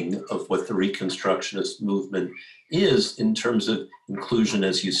defining of what the Reconstructionist movement is in terms of inclusion,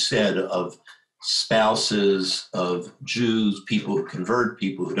 as you said, of spouses, of Jews, people who convert,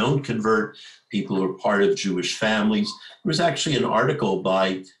 people who don't convert, people who are part of Jewish families. There was actually an article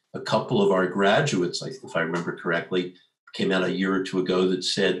by a couple of our graduates, if I remember correctly, came out a year or two ago that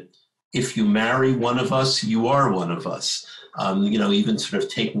said, if you marry one of us, you are one of us. Even sort of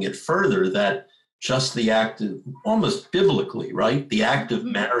taking it further, that just the act of, almost biblically, right? The act of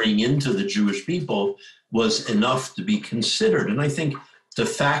marrying into the Jewish people was enough to be considered. And I think de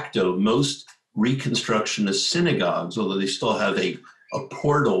facto, most Reconstructionist synagogues, although they still have a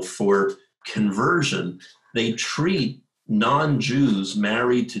portal for conversion, they treat non-Jews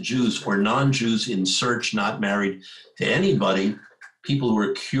married to Jews, or non-Jews in search, not married to anybody, people who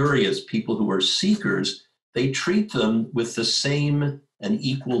are curious, people who are seekers, they treat them with the same and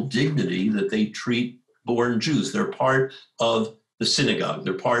equal dignity that they treat born Jews. They're part of the synagogue.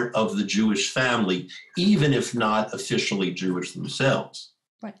 They're part of the Jewish family, even if not officially Jewish themselves.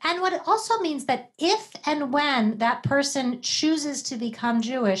 Right. And what it also means that if and when that person chooses to become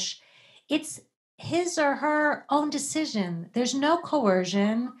Jewish, it's his or her own decision. There's no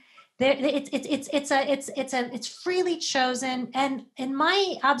coercion. It's freely chosen, and in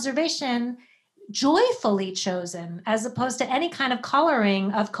my observation, joyfully chosen, as opposed to any kind of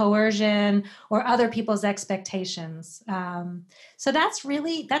coloring of coercion or other people's expectations. So I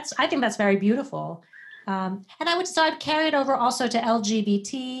think that's very beautiful. And I'd carry it over also to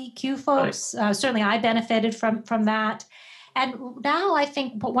LGBTQ folks. Right. Certainly I benefited from that. And now I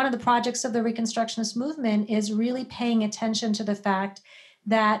think one of the projects of the Reconstructionist movement is really paying attention to the fact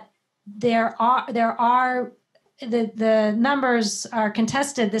that the numbers are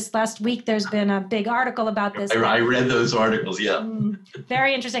contested. This last week, there's been a big article about this. I read those articles, yeah.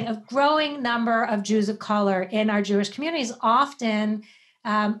 Very interesting. A growing number of Jews of color in our Jewish communities, often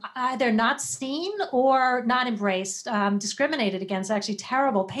either not seen or not embraced, discriminated against. Actually,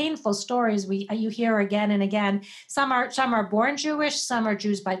 terrible, painful stories you hear again and again. Some are born Jewish, some are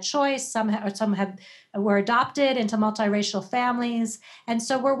Jews by choice, some were adopted into multiracial families, and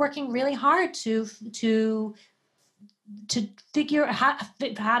so we're working really hard to figure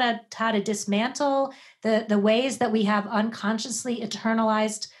how to dismantle the ways that we have unconsciously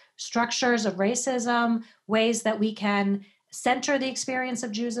internalized structures of racism, ways that we can center the experience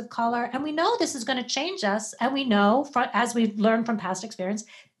of Jews of color. And we know this is going to change us. And we know, as we've learned from past experience,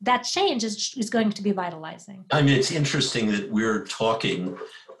 that change is going to be vitalizing. I mean, it's interesting that we're talking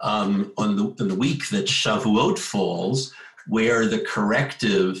on the week that Shavuot falls, where the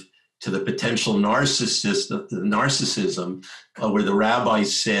corrective to the potential narcissism, where the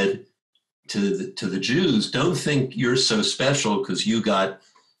rabbis said to the Jews, don't think you're so special because you got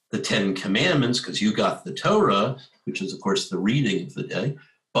the 10 Commandments, because you got the Torah, which is, of course, the reading of the day.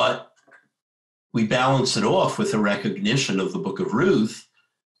 But we balance it off with a recognition of the book of Ruth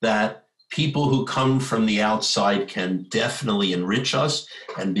that people who come from the outside can definitely enrich us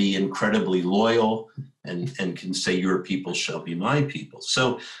and be incredibly loyal and can say, your people shall be my people.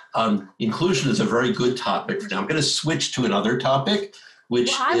 So inclusion is a very good topic. Now I'm going to switch to another topic,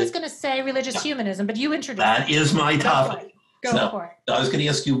 which I was going to say religious humanism, but you introduced that is my topic. Go for it. I was going to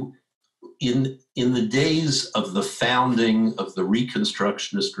ask you, in the days of the founding of the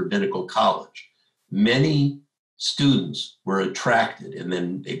Reconstructionist Rabbinical College, many students were attracted, and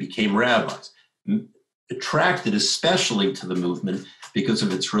then they became rabbis, attracted especially to the movement because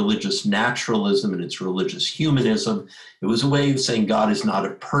of its religious naturalism and its religious humanism. It was a way of saying God is not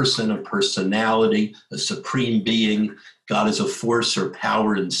a person, a personality, a supreme being. God is a force or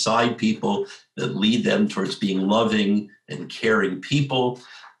power inside people that lead them towards being loving and caring people.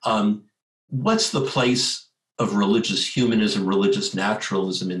 What's the place of religious humanism, religious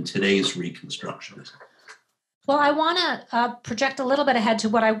naturalism in today's Reconstructionism? Well, I want to project a little bit ahead to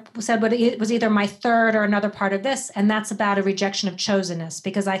what I said, but it was either my third or another part of this, and that's about a rejection of chosenness,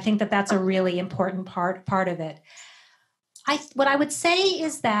 because I think that that's a really important part of it. what I would say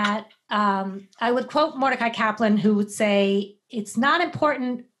is that I would quote Mordecai Kaplan, who would say, it's not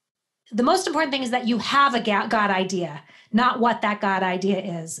important. The most important thing is that you have a God idea, not what that God idea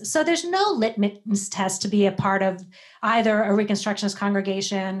is. So there's no litmus test to be a part of either a Reconstructionist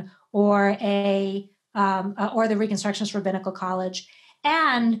congregation or the Reconstructionist Rabbinical College.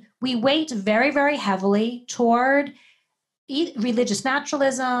 And we weight very, very heavily toward religious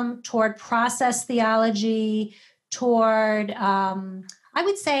naturalism, toward process theology, toward, I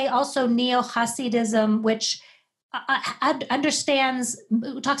would say also neo-Hasidism, which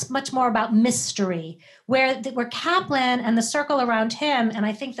talks much more about mystery, where Kaplan and the circle around him, and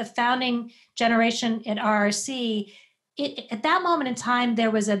I think the founding generation at RRC, at that moment in time,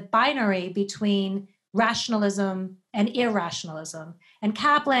 there was a binary between rationalism and irrationalism. And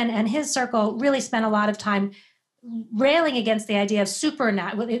Kaplan and his circle really spent a lot of time railing against the idea of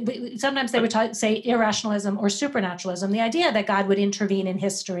supernatural. Sometimes they would say irrationalism or supernaturalism, the idea that God would intervene in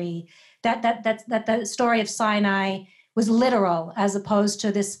history, that the story of Sinai was literal as opposed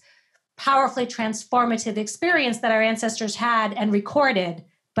to this powerfully transformative experience that our ancestors had and recorded,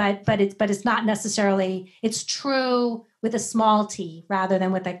 but it's not necessarily, it's true with a small t rather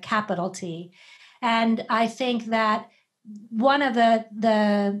than with a capital T. And I think that one of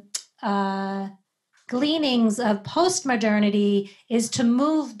the gleanings of postmodernity is to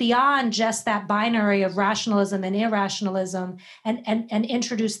move beyond just that binary of rationalism and irrationalism and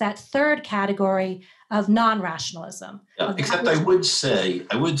introduce that third category of non-rationalism. Yeah, except I would say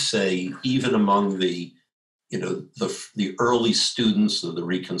even among the early students of the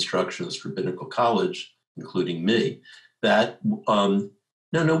Reconstructionist Rabbinical College, including me, that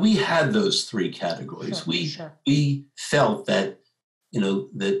we had those three categories. We felt that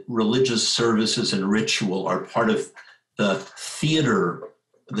that religious services and ritual are part of the theater,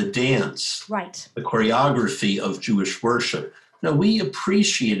 the dance, right, the choreography of Jewish worship. Now, we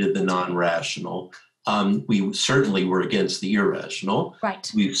appreciated the non-rational. We certainly were against the irrational. Right.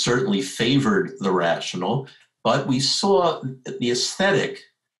 We certainly favored the rational, but we saw the aesthetic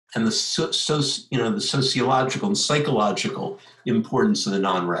and the sociological and psychological importance of the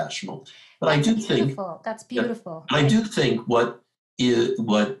non-rational. But I do think that's beautiful. I do think what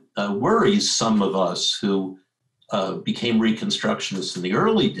worries some of us who became Reconstructionists in the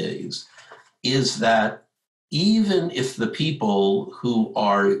early days is that even if the people who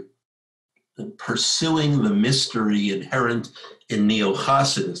are pursuing the mystery inherent in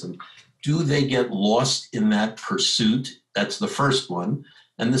neo-Hasidism, do they get lost in that pursuit? That's the first one.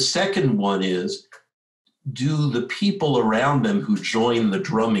 And the second one is, do the people around them who join the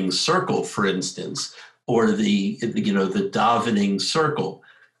drumming circle, for instance, or the davening circle,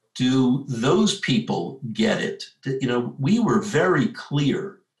 do those people get it? We were very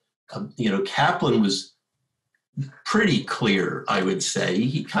clear. Kaplan was pretty clear, I would say.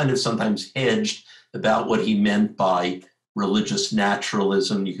 He kind of sometimes hedged about what he meant by religious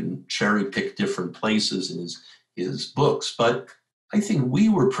naturalism. You can cherry pick different places in his books. But I think we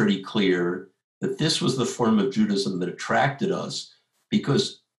were pretty clear that this was the form of Judaism that attracted us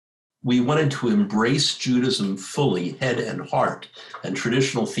because we wanted to embrace Judaism fully, head and heart, and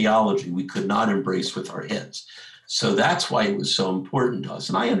traditional theology we could not embrace with our heads. So that's why it was so important to us.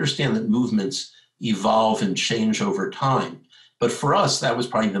 And I understand that movements evolve and change over time. But for us, that was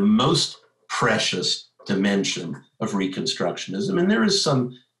probably the most precious dimension of Reconstructionism. And there is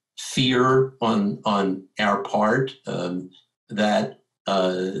some fear on our part that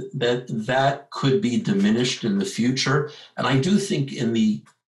could be diminished in the future. And I do think in the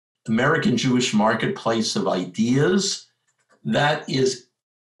American Jewish marketplace of ideas, that is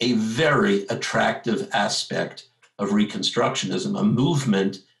a very attractive aspect of Reconstructionism, a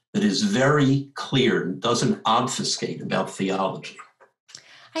movement that is very clear and doesn't obfuscate about theology.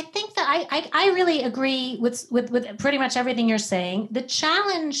 I think that I really agree with pretty much everything you're saying. The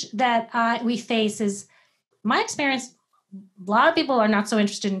challenge that we face is, my experience, a lot of people are not so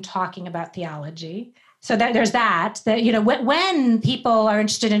interested in talking about theology. So there's that when people are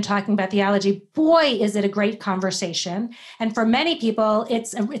interested in talking about theology, boy, is it a great conversation. And for many people,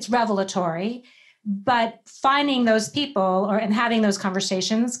 it's revelatory. But finding those people and having those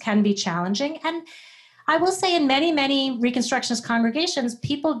conversations can be challenging. And I will say in many, many Reconstructionist congregations,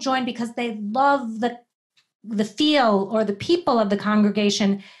 people join because they love the feel or the people of the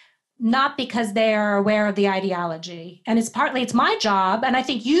congregation, not because they are aware of the ideology. And it's my job, and I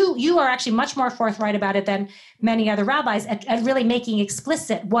think you are actually much more forthright about it than many other rabbis at really making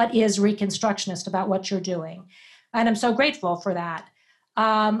explicit what is Reconstructionist about what you're doing. And I'm so grateful for that.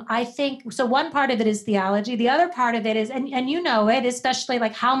 I think, so one part of it is theology. The other part of it is, and you know it, especially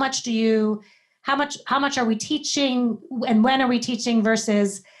like how much do you how much are we teaching and when are we teaching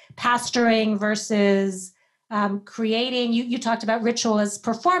versus pastoring versus creating. You talked about ritual as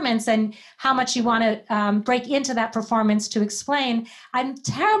performance and how much you want to break into that performance to explain. I'm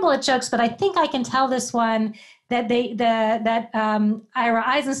terrible at jokes, but I think I can tell this one that Ira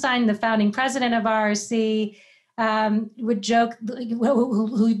Eisenstein, the founding president of RRC, would joke,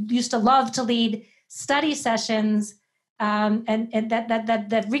 who used to love to lead study sessions, and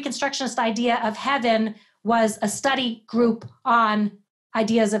that Reconstructionist idea of heaven was a study group on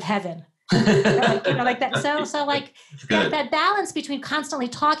ideas of heaven. Like that. So like that balance between constantly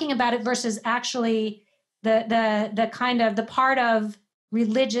talking about it versus actually the kind of the part of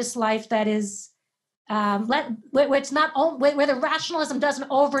religious life that is where it's not where the rationalism doesn't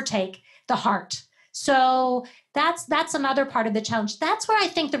overtake the heart. So that's another part of the challenge. That's where I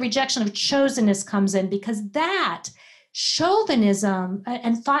think the rejection of chosenness comes in, because that chauvinism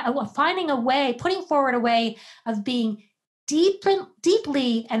and finding a way, putting forward a way of being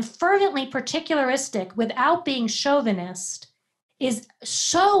deeply and fervently particularistic without being chauvinist is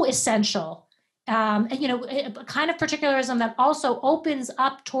so essential. A kind of particularism that also opens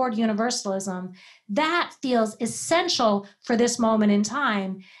up toward universalism, that feels essential for this moment in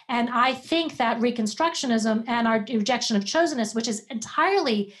time. And I think that Reconstructionism and our rejection of chosenness, which is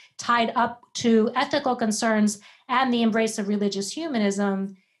entirely tied up to ethical concerns and the embrace of religious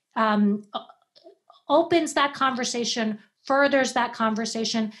humanism, opens that conversation, furthers that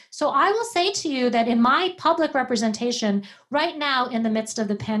conversation. So I will say to you that in my public representation right now in the midst of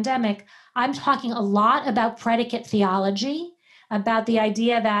the pandemic, I'm talking a lot about predicate theology, about the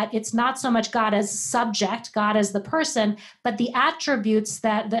idea that it's not so much God as subject, God as the person, but the attributes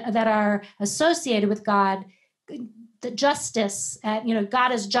that are associated with God, the justice,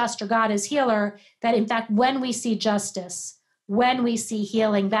 God is just or God is healer, that in fact, when we see justice, when we see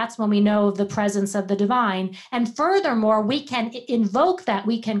healing, that's when we know of the presence of the divine. And furthermore, we can invoke that,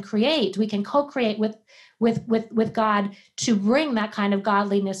 we can co-create with God to bring that kind of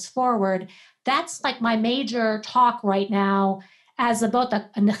godliness forward. That's like my major talk right now as both a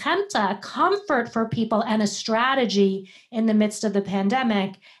nechemta, a comfort for people, and a strategy in the midst of the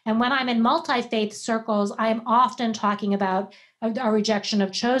pandemic. And when I'm in multi-faith circles, I'm often talking about a rejection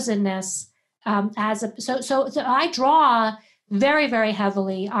of chosenness. So I draw very, very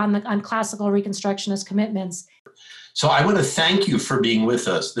heavily on classical Reconstructionist commitments. So I want to thank you for being with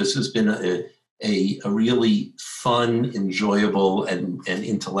us. This has been a really fun, enjoyable, and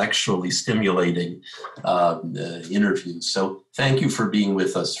intellectually stimulating interview. So thank you for being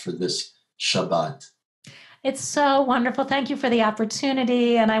with us for this Shabbat. It's so wonderful. Thank you for the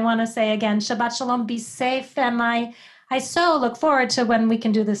opportunity. And I want to say again, Shabbat Shalom, be safe. And I so look forward to when we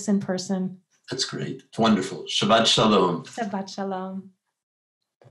can do this in person. That's great. It's wonderful. Shabbat Shalom. Shabbat Shalom.